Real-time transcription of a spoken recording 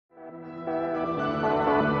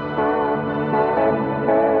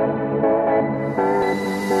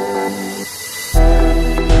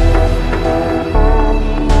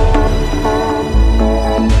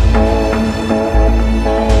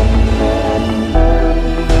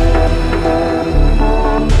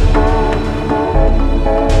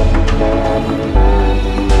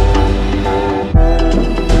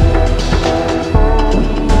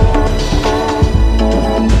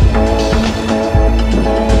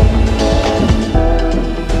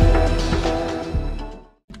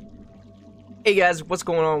Hey guys, what's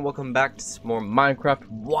going on? Welcome back to some more Minecraft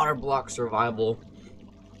WaterBlock Survival.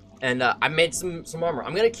 And I made some armor.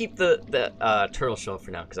 I'm gonna keep the turtle shell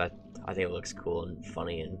for now because I think it looks cool and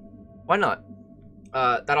funny, and why not?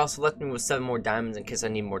 That also left me with 7 more diamonds in case I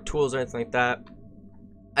need more tools or anything like that.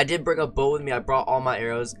 I did bring a bow with me. I brought all my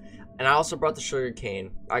arrows, and I also brought the sugar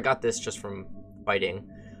cane. I got this just from fighting.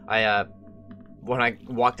 When I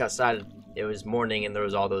walked outside, it was morning and there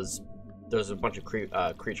was a bunch of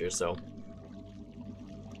creatures, so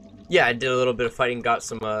yeah, I did a little bit of fighting, got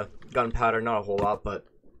some gunpowder, not a whole lot, but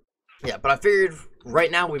yeah. But I figured right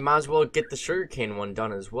now we might as well get the sugarcane one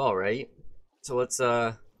done as well, right? So let's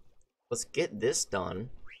get this done.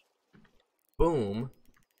 Boom,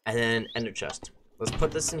 and then ender chest. Let's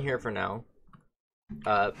put this in here for now,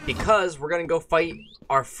 because we're gonna go fight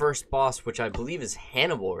our first boss, which I believe is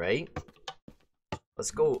Hannibal, right?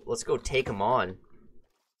 Let's go take him on.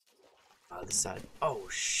 This side. Oh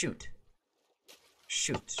shoot.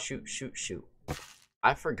 Shoot.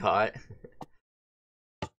 I forgot.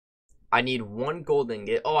 I need 1 gold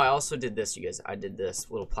ingot. Oh, I also did this, you guys. I did this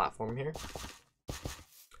little platform here.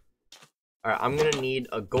 Alright, I'm gonna need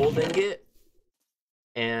a gold ingot,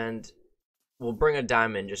 and we'll bring a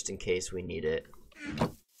diamond just in case we need it.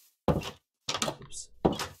 Oops.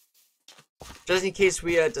 Just in case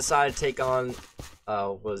we decide to take on,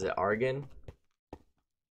 what was it, Argon?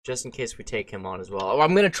 Just in case we take him on as well. Oh,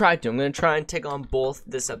 I'm gonna try and take on both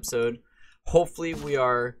this episode. Hopefully we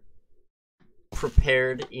are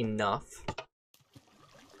prepared enough.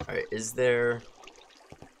 Alright, is there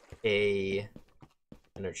a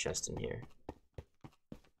ender chest in here?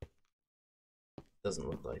 Doesn't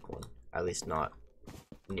look like one. At least not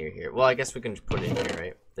near here. Well, I guess we can just put it in here,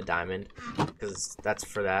 right? The diamond. Because that's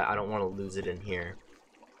for that. I don't want to lose it in here.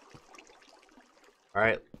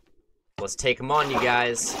 Alright. Let's take him on, you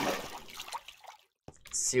guys.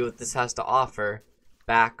 See what this has to offer.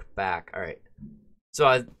 Back. Alright.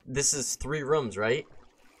 So, this is 3 rooms, right?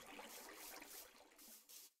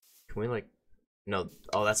 Can we, like... No.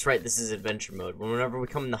 Oh, that's right. This is adventure mode. Whenever we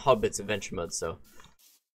come in the hub, it's adventure mode, so...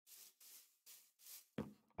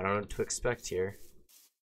 I don't know what to expect here.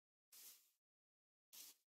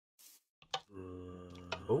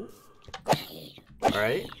 Oh.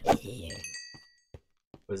 Alright.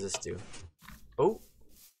 What does this do? Oh,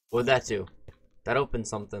 what did that do? That opened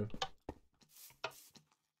something.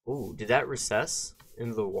 Oh, did that recess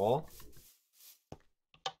into the wall?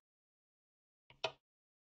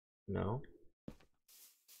 No.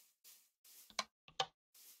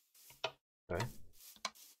 Okay.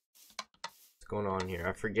 What's going on here?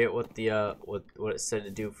 I forget what the what it said to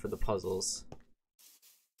do for the puzzles.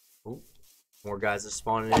 Oh, more guys are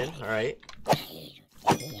spawning in. All right.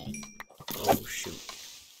 Oh shoot.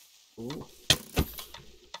 Ooh.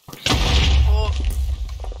 Oh.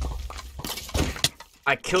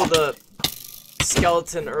 I killed a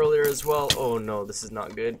skeleton earlier as well. Oh no, this is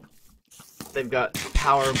not good. They've got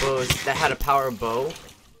power bows. That had a power bow.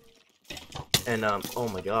 And oh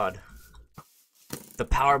my god. The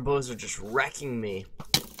power bows are just wrecking me.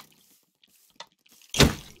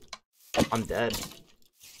 I'm dead.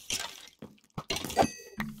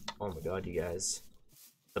 Oh my god, you guys.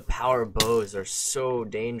 The power bows are so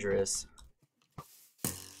dangerous.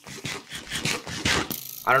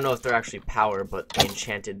 I don't know if they're actually power, but the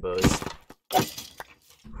enchanted bows. If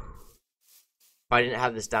I didn't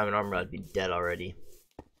have this diamond armor, I'd be dead already.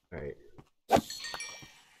 Alright.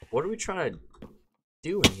 What are we trying to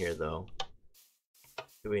do in here, though?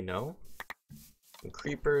 Do we know? Some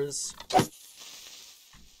creepers.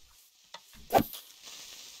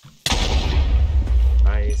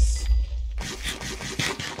 Nice.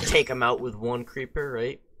 Take them out with 1 creeper,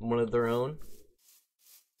 right? One of their own.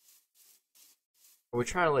 Are we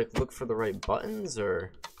trying to like look for the right buttons,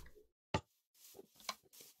 or I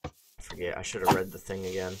forget? I should have read the thing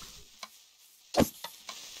again.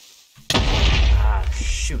 Ah,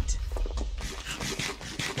 shoot.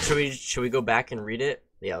 Should we go back and read it?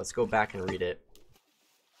 Yeah, let's go back and read it.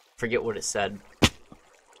 Forget what it said.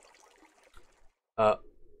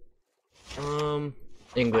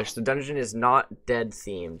 English. The dungeon is not dead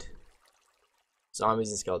themed. Zombies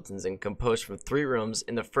and skeletons, and composed from 3 rooms.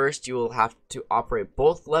 In the first, you will have to operate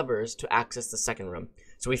both levers to access the second room.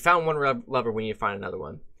 So we found 1 lever, we need to find another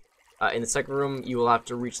one. In the second room, you will have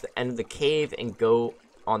to reach the end of the cave and go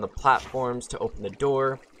on the platforms to open the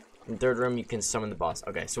door. In the third room, you can summon the boss.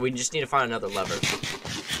 Okay, so we just need to find another lever.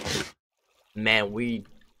 Man, we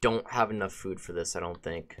don't have enough food for this, I don't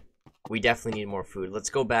think. We definitely need more food. Let's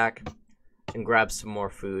go back and grab some more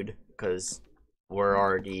food, because we're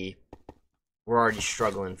already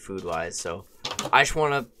struggling food wise. So I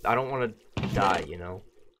don't want to die, you know.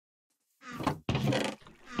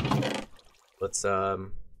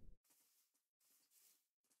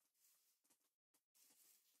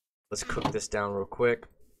 let's cook this down real quick.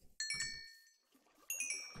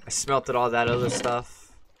 I smelted all that other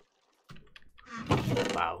stuff.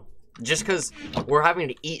 Wow. Just because we're having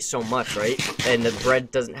to eat so much, right? And the bread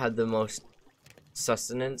doesn't have the most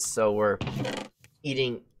sustenance, so we're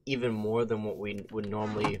eating even more than what we would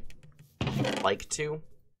normally like to.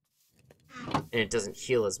 And it doesn't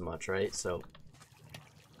heal as much, right? So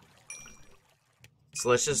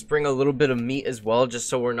let's just bring a little bit of meat as well, just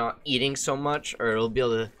so we're not eating so much, or it'll be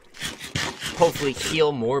able to hopefully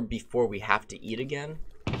heal more before we have to eat again.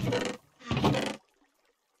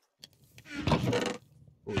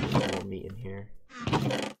 Ooh, there's more meat in here.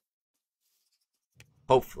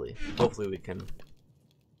 Hopefully we can.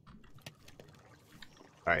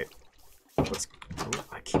 Alright. Let's. Oh,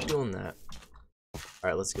 I keep doing that.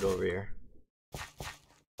 Alright, let's get over here.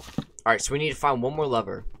 Alright, so we need to find one more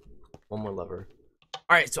lever. One more lever.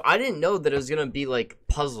 Alright, so I didn't know that it was gonna be like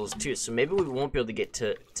puzzles too, so maybe we won't be able to get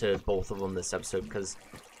to both of them this episode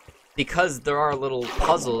because there are little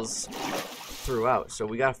puzzles throughout, so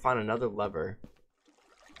we gotta find another lever.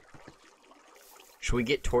 Should we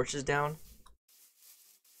get torches down?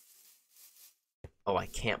 Oh, I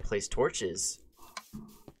can't place torches.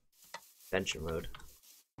 Adventure mode.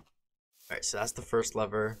 Alright, so that's the first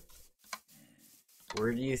lever.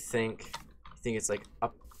 Where do you think? You think it's like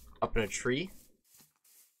up in a tree?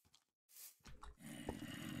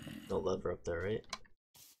 No lever up there, right?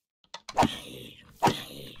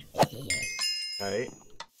 Alright.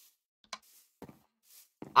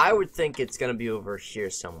 I would think it's gonna be over here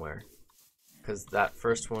somewhere, because that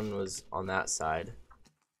first one was on that side.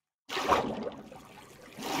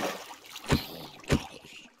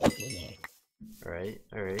 Alright,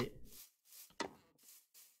 alright.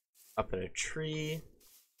 Up in a tree.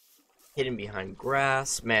 Hidden behind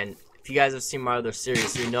grass. Man, if you guys have seen my other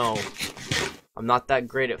series, you know I'm not that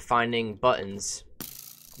great at finding buttons.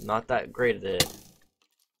 I'm not that great at it.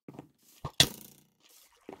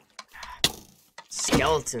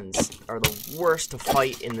 Skeletons are the worst to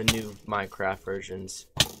fight in the new Minecraft versions,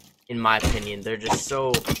 in my opinion. They're just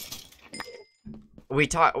so. We've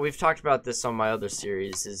talked about this on my other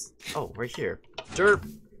series. Is right here, derp.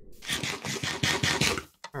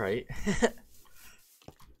 All right.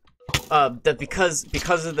 That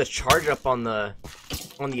because of the charge up on the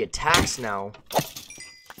attacks now,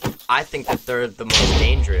 I think that they're the most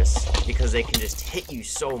dangerous because they can just hit you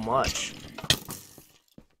so much.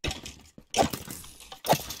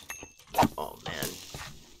 Oh man.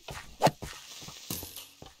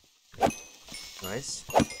 Nice.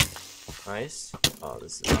 Nice. Oh,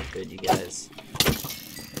 this is not good, you guys.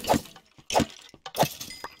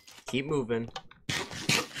 Keep moving.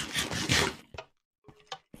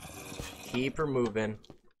 Keep her moving.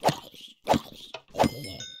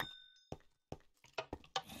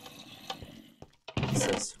 What's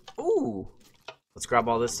this? Ooh! Let's grab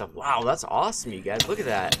all this stuff. Wow, that's awesome, you guys. Look at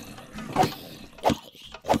that.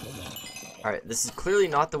 Alright, this is clearly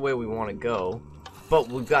not the way we want to go, but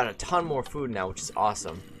we've got a ton more food now, which is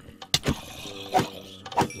awesome.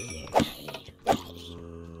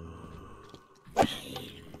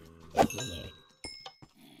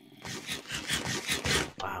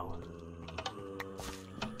 Wow.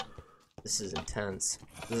 This is intense.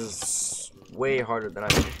 This is way harder than I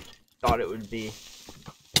thought it would be.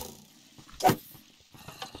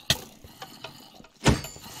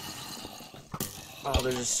 Oh,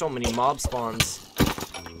 there's just so many mob spawns.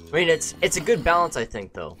 I mean, it's a good balance, I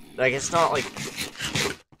think, though. Like, it's not like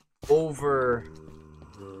over.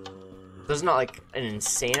 There's not like an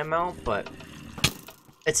insane amount, but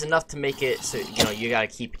it's enough to make it so you gotta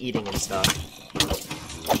keep eating and stuff.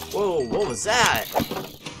 Whoa, what was that?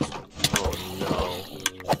 Oh no.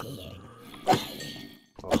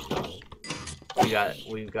 Oh no.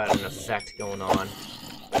 We've got an effect going on.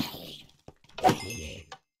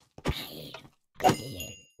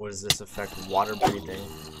 What is this effect? Water breathing.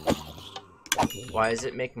 Why is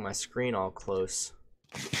it making my screen all close?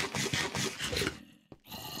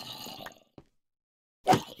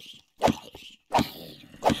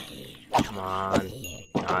 Come on.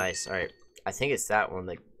 Nice. Alright. I think it's that one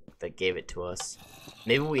that gave it to us.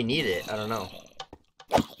 Maybe we need it. I don't know.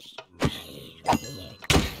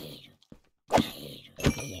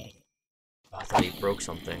 Oh, I thought he broke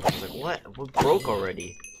something. I was like, what? What broke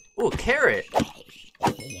already? Ooh, a carrot!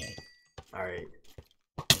 Alright.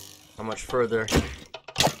 How much further?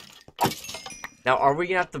 Now, are we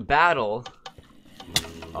gonna have to battle?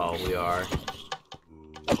 Oh, we are.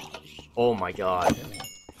 Oh my god.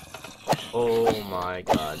 Oh my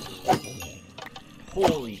god.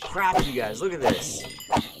 Holy crap, you guys, look at this.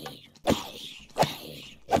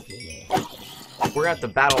 we're gonna have to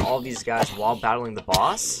battle all these guys while battling the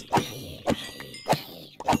boss.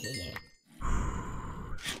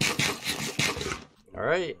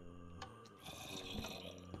 Alright.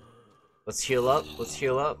 Let's heal up. Let's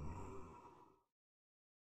heal up.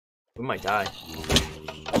 We might die.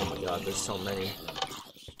 Oh my god, there's so many.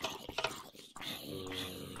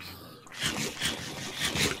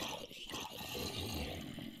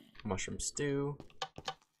 Mushroom stew.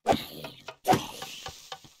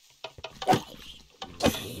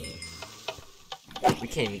 We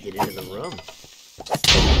can't even get into the room.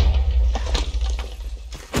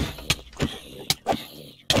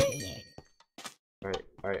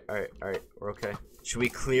 Alright. We're okay. Should we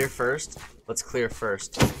clear first? Let's clear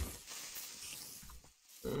first.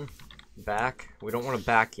 Back. We don't want to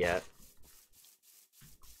back yet.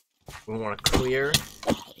 We want to clear.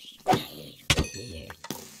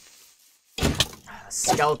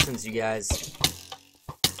 Skeletons, you guys.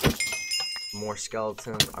 More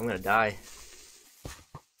skeletons. I'm gonna die.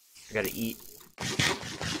 I gotta eat.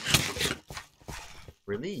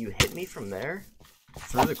 Really? You hit me from there?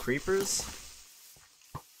 Through the creepers?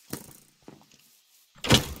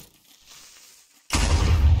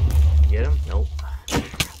 Get him? Nope.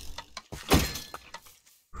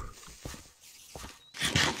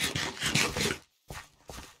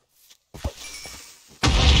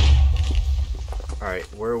 Alright,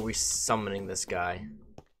 where are we summoning this guy?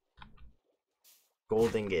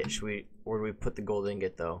 Gold ingot. Where do we put the gold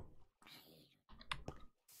ingot though?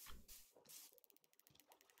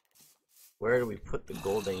 Where do we put the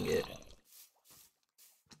gold ingot?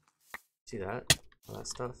 See that? All that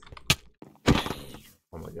stuff?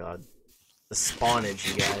 Oh my god. The spawnage,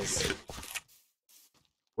 you guys.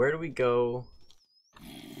 Where do we go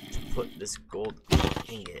to put this gold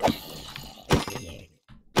ingot?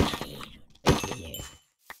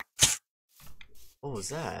 What was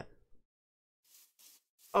that?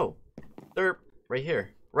 Oh, they're right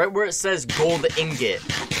here. Right where it says gold ingot.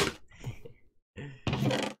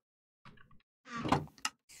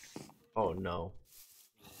 Oh no.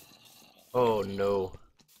 Oh no.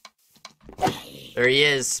 There he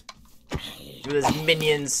is. With his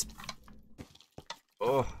minions.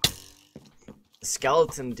 Oh. The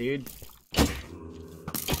skeleton, dude.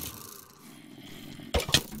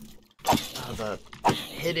 Oh, the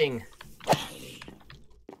hitting.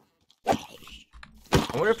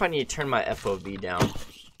 I wonder if I need to turn my FOV down.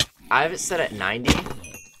 I have it set at 90.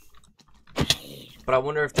 But I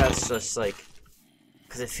wonder if that's just like...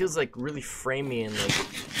 because it feels like really framey and like...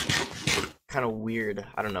 kind of weird.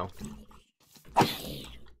 I don't know.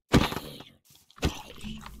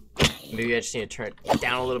 Maybe I just need to turn it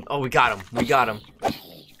down a little. Oh, we got him. We got him.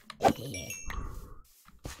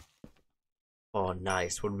 Oh,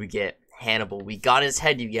 nice. What did we get? Hannibal. We got his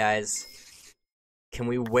head, you guys. Can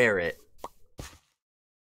we wear it?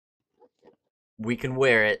 We can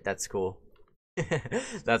wear it. That's cool.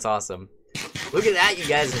 That's awesome. Look at that, you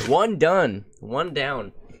guys. One done. One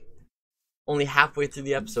down. Only halfway through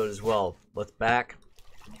the episode as well. Let's back.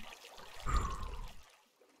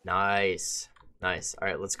 Nice. Nice.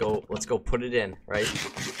 Alright, let's go put it in, right?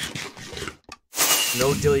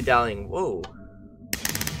 No dilly-dallying. Whoa.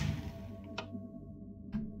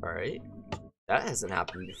 Alright. That hasn't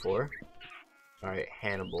happened before. Alright,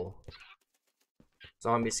 Hannibal.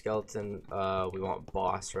 Zombie skeleton. We want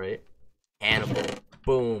boss, right? Hannibal.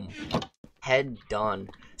 Boom. Head done.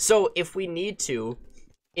 So, if we need to,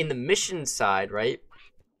 in the mission side, right?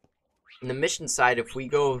 In the mission side, if we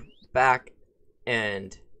go back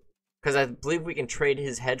and... because I believe we can trade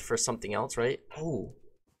his head for something else, right? Oh.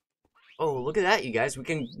 Oh, look at that, you guys. We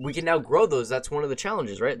can now grow those. That's one of the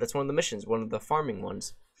challenges, right? That's one of the missions, one of the farming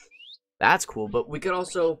ones. That's cool, but we could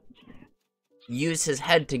also use his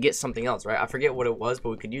head to get something else, right? I forget what it was, but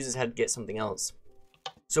we could use his head to get something else.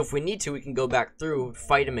 So if we need to, we can go back through,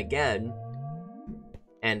 fight him again,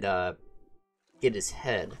 and get his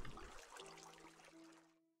head.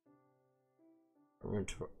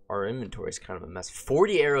 Our inventory is kind of a mess.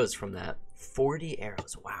 40 arrows from that. 40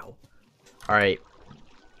 arrows. Wow. Alright.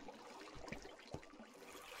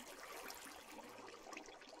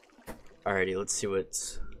 Alrighty, let's see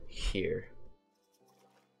what's here.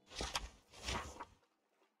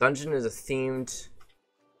 Dungeon is a themed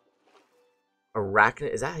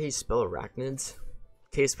arachnid. Is that how you spell arachnids?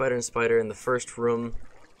 Cave spider and spider in the first room.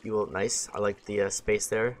 You will... nice. I like the space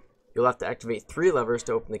there. You'll have to activate 3 levers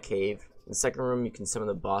to open the cave. In the second room, you can summon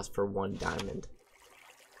the boss for 1 diamond.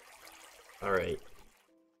 Alright.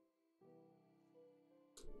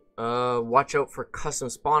 Watch out for custom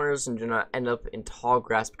spawners and do not end up in tall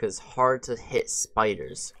grass because it's hard to hit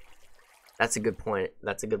spiders. That's a good point.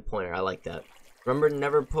 That's a good pointer. I like that. Remember,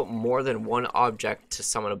 never put more than one object to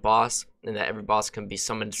summon a boss, and that every boss can be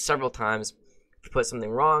summoned several times. If you put something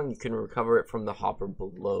wrong, you can recover it from the hopper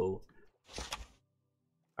below.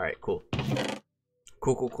 Alright, cool.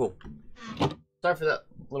 Cool. Sorry for that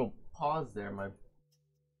little pause there. My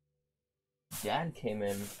dad came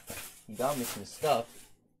in. He got me some stuff.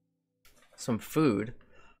 Some food.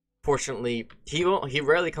 Fortunately, he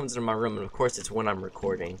rarely comes into my room, and of course it's when I'm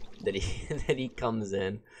recording that he comes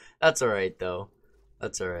in. That's alright though.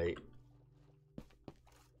 That's alright.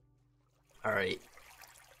 Alright.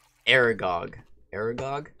 Aragog.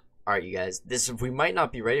 Alright, you guys. We might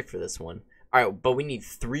not be ready for this one. Alright, but we need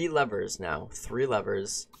 3 levers now. 3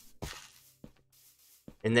 levers.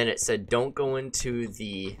 And then it said don't go into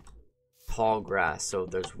the tall grass. So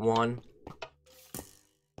there's one.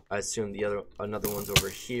 I assume another one's over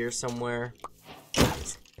here somewhere.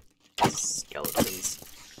 Skeletons.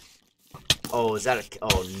 Oh, is that a...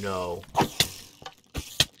 Oh, no.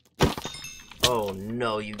 Oh,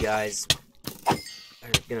 no, you guys.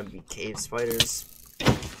 There's gonna be cave spiders.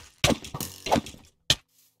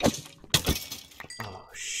 Oh,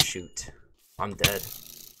 shoot. I'm dead.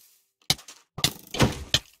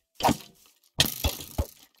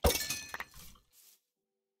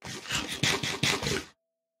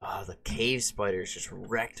 Oh, the cave spiders just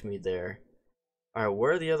wrecked me there. Alright,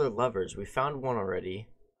 where are the other levers? We found one already.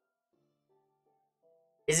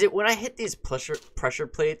 Is it when I hit these pressure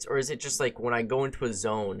plates, or is it just like when I go into a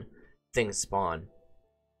zone, things spawn?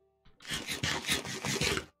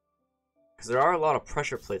 Because there are a lot of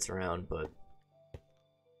pressure plates around, but...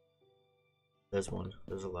 There's one.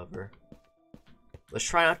 There's a lever. Let's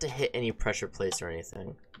try not to hit any pressure plates or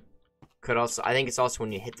anything. I think it's also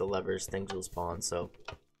when you hit the levers, things will spawn, so...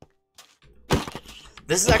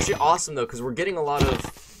 This is actually awesome, though, because we're getting a lot of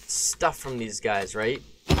stuff from these guys, right?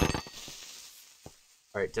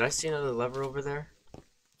 Alright, did I see another lever over there?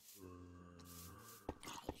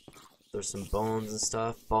 There's some bones and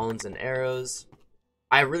stuff. Bones and arrows.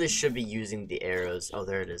 I really should be using the arrows. Oh,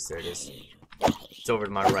 there it is. There it is. It's over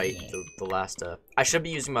to my right. The last, I should be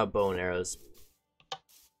using my bow and arrows.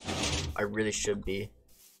 I really should be.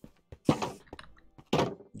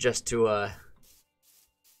 Just to, I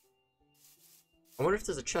wonder if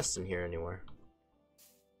there's a chest in here anywhere.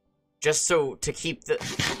 Just so to keep the,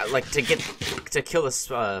 like, to kill the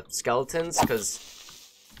skeletons, because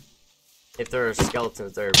if there are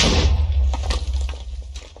skeletons there.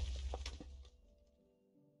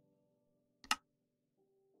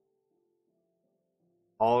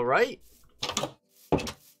 All right.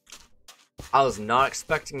 I was not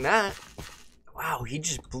expecting that. Wow, he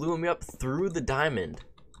just blew me up through the diamond.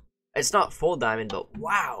 It's not full diamond, but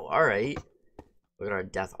wow. All right. Look at our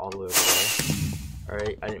death all the way over there.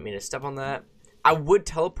 Alright, I didn't mean to step on that. I would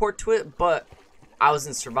teleport to it, but I was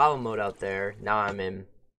in survival mode out there. Now I'm in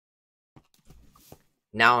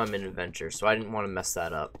adventure, so I didn't want to mess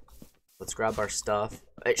that up. Let's grab our stuff.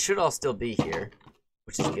 It should all still be here,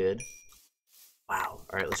 which is good. Wow.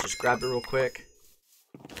 Alright, let's just grab it real quick.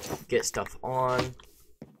 Get stuff on.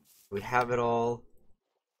 We have it all.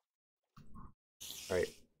 Alright.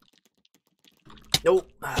 Nope.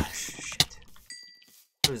 Ah, shit.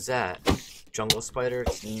 Who's that? Jungle spider,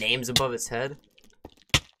 names above its head.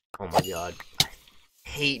 Oh my god. I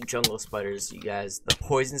hate jungle spiders, you guys. The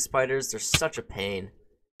poison spiders, they're such a pain.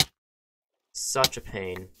 Such a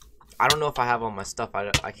pain. I don't know if I have all my stuff.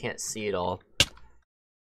 I can't see it all.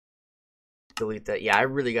 Delete that. Yeah, I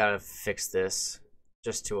really gotta fix this.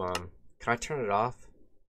 Just to, can I turn it off?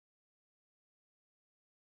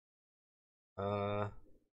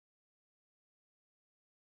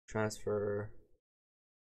 Transfer.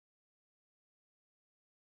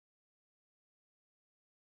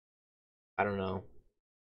 I don't know.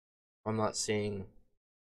 I'm not seeing.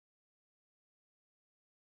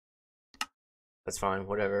 That's fine,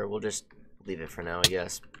 whatever. We'll just leave it for now, I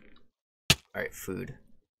guess. Alright, food.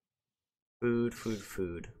 Food.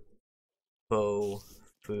 Bow,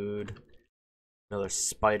 food. Another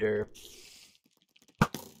spider.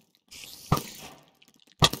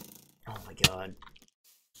 Oh my god.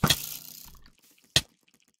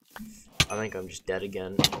 I think I'm just dead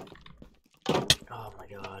again. Oh my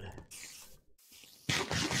god.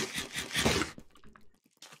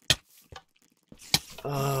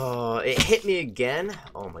 Oh, it hit me again?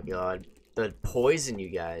 Oh my god. The poison, you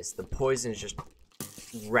guys. The poison is just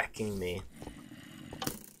wrecking me.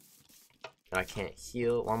 And I can't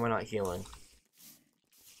heal. Why am I not healing?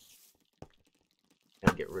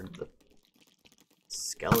 Gotta get rid of the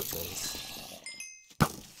skeletons.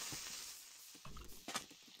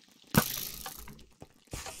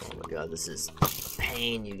 Oh my god, this is a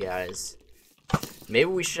pain, you guys. Maybe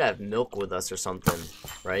we should have milk with us or something,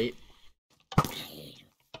 right?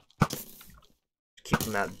 Keep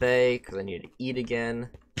them at bay, because I need to eat again.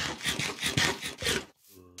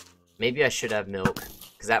 Maybe I should have milk,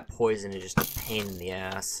 because that poison is just a pain in the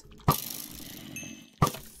ass.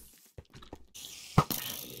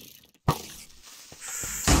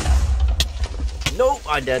 Nope,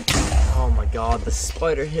 I'm dead. Oh my god, the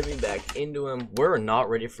spider hit me back into him. We're not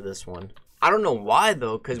ready for this one. I don't know why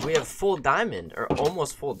though, because we have full diamond, or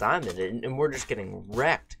almost full diamond, and we're just getting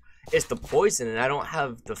wrecked. It's the poison, and I don't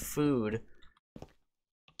have the food.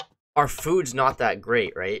 Our food's not that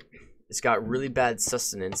great, right? It's got really bad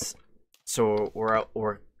sustenance, so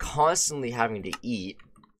we're constantly having to eat.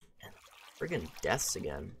 Friggin' deaths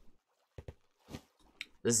again.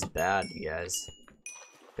 This is bad, you guys.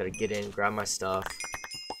 Gotta get in, grab my stuff.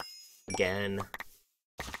 Again.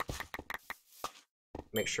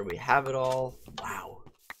 Make sure we have it all. Wow.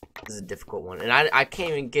 This is a difficult one. And I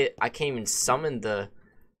can't even summon the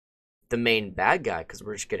main bad guy because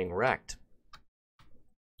we're just getting wrecked.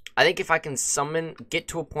 I think if I can get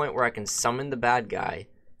to a point where I can summon the bad guy,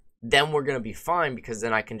 then we're gonna be fine because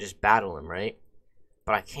then I can just battle him, right?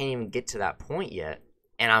 But I can't even get to that point yet.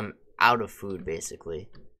 And I'm out of food basically.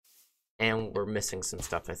 And we're missing some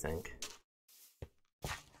stuff, I think.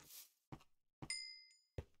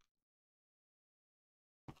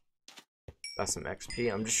 Got some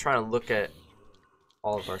XP. I'm just trying to look at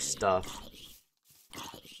all of our stuff.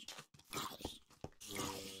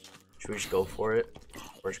 Should we just go for it?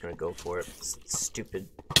 We're just gonna go for it. Stupid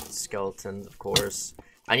skeletons, of course.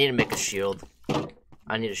 I need to make a shield.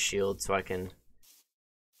 I need a shield so I can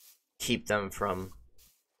keep them from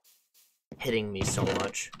hitting me so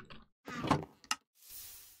much.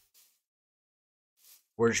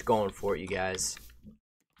 We're just going for it, you guys.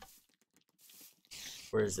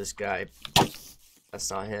 Where's this guy?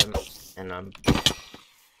 That's not him. And I'm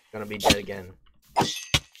gonna be dead again.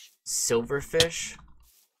 Silverfish?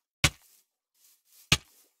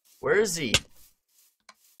 Where is he?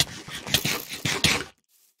 Oh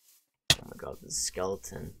my god, this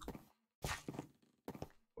skeleton.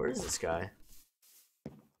 Where is this guy?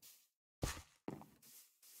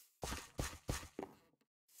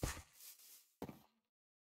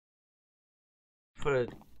 Put a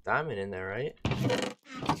diamond in there, right?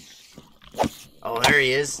 Oh, there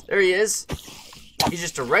he is. There he is. He's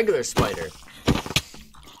just a regular spider.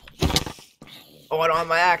 Oh, I don't have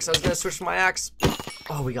my axe. I was gonna switch to my axe.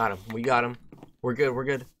 Oh, we got him. We got him. We're good. We're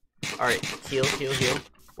good. Alright, heal, heal, heal.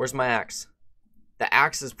 Where's my axe? The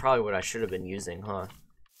axe is probably what I should have been using, huh?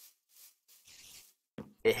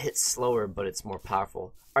 It hits slower, but it's more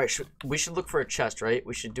powerful. Alright, we should look for a chest, right?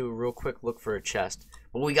 We should do a real quick look for a chest.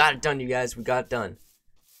 But we got it done, you guys. We got it done.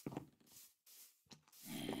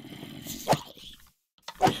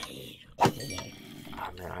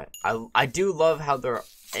 Oh, man, I do love how they're...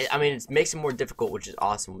 I mean, it makes it more difficult, which is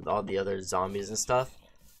awesome with all the other zombies and stuff.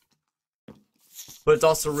 But it's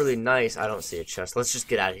also really nice. I don't see a chest. Let's just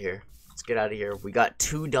get out of here. Let's get out of here. We got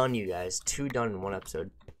 2 done, you guys. 2 done in 1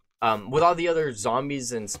 episode. With all the other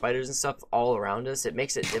zombies and spiders and stuff all around us, it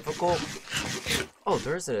makes it difficult. Oh,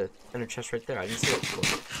 there's a chest right there. I didn't see it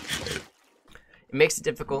before. It makes it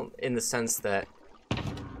difficult in the sense that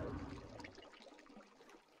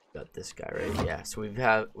got this guy right. Yeah. So we've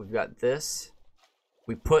got this.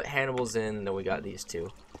 We put Hannibal's in, then we got these 2.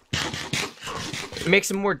 It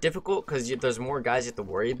makes it more difficult because there's more guys you have to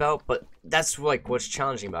worry about, but that's like what's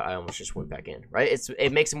challenging about it. I almost just went back in, right?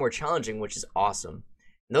 It makes it more challenging, which is awesome.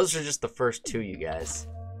 And those are just the first 2, you guys.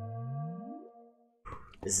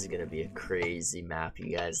 This is gonna be a crazy map,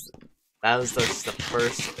 you guys. That was just the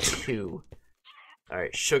first 2.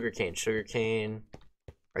 Alright, sugarcane.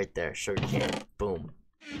 Right there, sugarcane. Boom.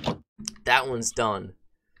 That one's done.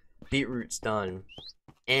 Beetroot's done.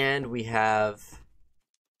 And we have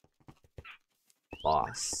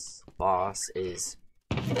boss. Boss is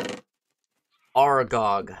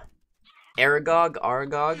Aragog.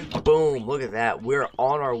 Aragog. Boom, look at that. We're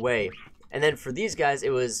on our way. And then for these guys,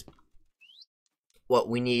 it was what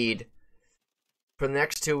we need. For the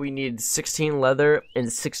next 2, we need 16 leather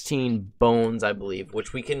and 16 bones, I believe,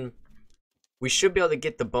 which we should be able to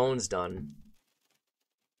get the bones done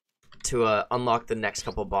to unlock the next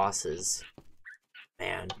couple bosses.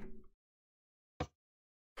 Man,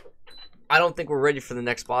 I don't think we're ready for the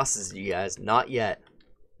next bosses, you guys. Not yet.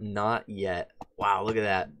 Not yet. Wow, look at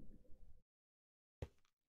that.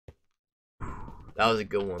 That was a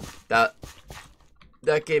good one. That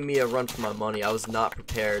gave me a run for my money. I was not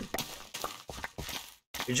prepared.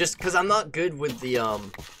 It's just because I'm not good with the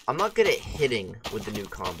I'm not good at hitting with the new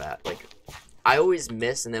combat. Like, I always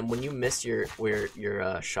miss, and then when you miss your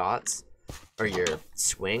shots, or your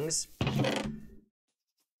swings,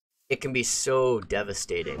 it can be so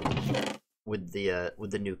devastating with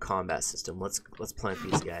the new combat system. Let's plant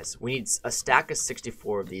these guys. We need a stack of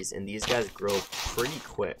 64 of these, and these guys grow pretty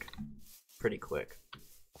quick.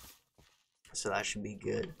 So that should be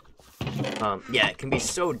good. Yeah, it can be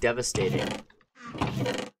so devastating.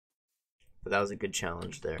 But that was a good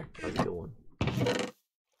challenge there. That was a good one.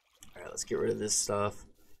 Alright, let's get rid of this stuff.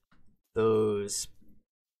 Those.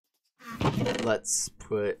 Let's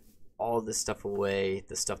put all this stuff away.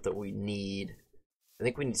 The stuff that we need. I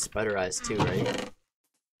think we need spider eyes too, right?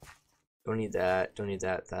 Don't need that. Don't need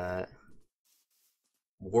that.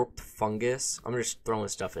 Warped fungus. I'm just throwing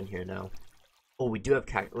stuff in here now. Oh, we do have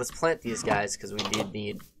cactus. Let's plant these guys because we did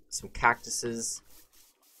need some cactuses.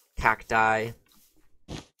 Cacti.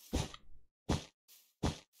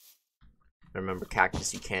 Remember,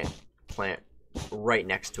 cactus you can't plant right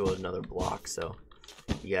next to another block, so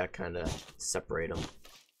you gotta kind of separate them.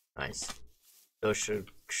 Nice. Those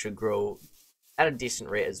should grow at a decent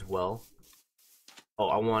rate as well. Oh,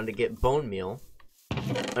 I wanted to get bone meal.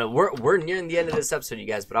 We're nearing the end of this episode, you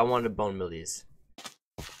guys, but I wanted to bone meal these.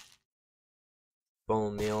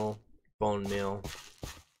 Bone meal.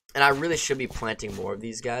 And I really should be planting more of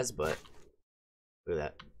these guys, but look at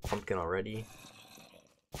that pumpkin already.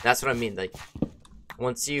 That's what I mean. Like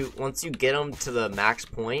once you get them to the max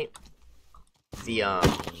point, the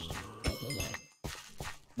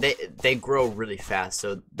they grow really fast.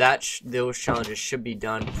 So those challenges should be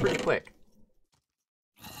done pretty quick.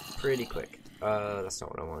 That's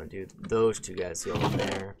not what I want to do. Those two guys go in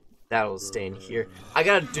there. That'll stay in here. I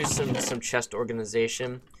gotta do some chest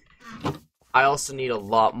organization. I also need a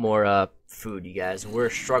lot more food, you guys. We're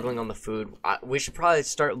struggling on the food. We should probably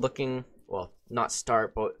start looking. Well, not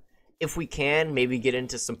start, but if we can, maybe get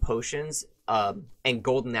into some potions and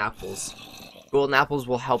golden apples. Golden apples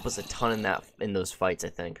will help us a ton in those fights. I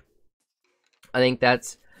think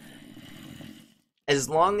that's as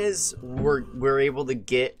long as we're able to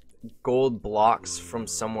get gold blocks from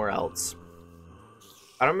somewhere else.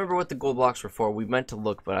 I don't remember what the gold blocks were for. We meant to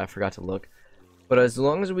look, but I forgot to look. But as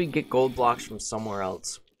long as we get gold blocks from somewhere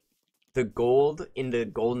else, the gold in the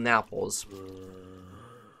golden apples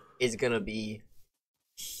is gonna be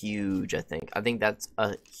huge. I think that's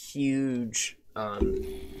a huge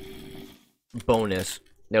bonus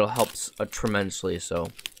that'll help tremendously. So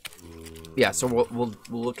yeah, so we'll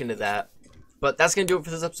look into that. But that's gonna do it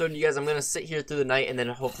for this episode, you guys. I'm gonna sit here through the night and then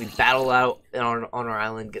hopefully battle out on our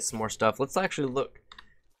island, get some more stuff. Let's actually look.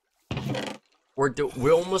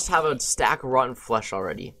 We almost have a stack of rotten flesh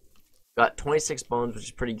already. Got 26 bones, which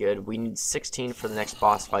is pretty good. We need 16 for the next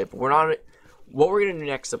boss fight, but we're not. What we're gonna do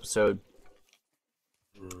next episode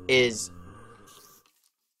is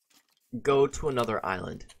go to another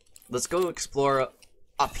island. Let's go explore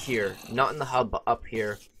up here, not in the hub, but up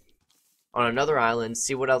here on another island.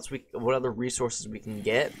 See what other resources we can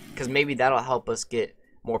get, because maybe that'll help us get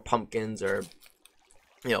more pumpkins, or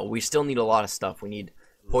we still need a lot of stuff. We need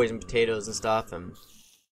poison potatoes and stuff, and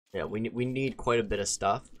we need quite a bit of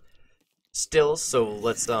stuff still. So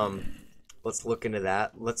let's look into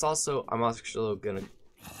that. I'm actually gonna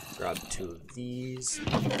grab 2 of these,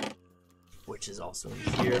 which is also in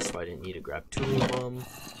here, so I didn't need to grab 2 of them.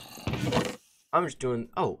 I'm just doing.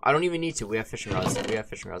 Oh, I don't even need to. We have fishing rods. I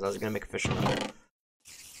was gonna make a fishing rod.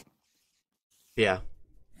 Yeah.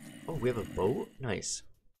 Oh, we have a boat. Nice.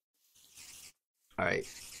 All right,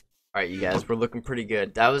 you guys. We're looking pretty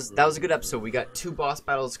good. That was a good episode. We got 2 boss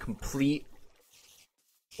battles complete.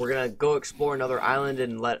 We're gonna go explore another island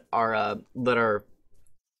and let our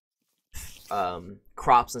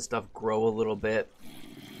crops and stuff grow a little bit.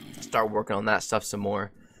 Start working on that stuff some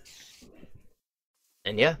more.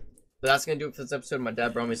 And yeah. But that's going to do it for this episode. My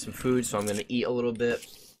dad brought me some food, so I'm going to eat a little bit.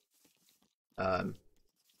 And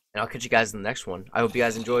I'll catch you guys in the next one. I hope you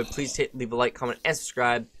guys enjoyed. Please leave a like, comment, and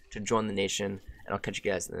subscribe to join the nation. And I'll catch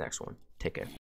you guys in the next one. Take care.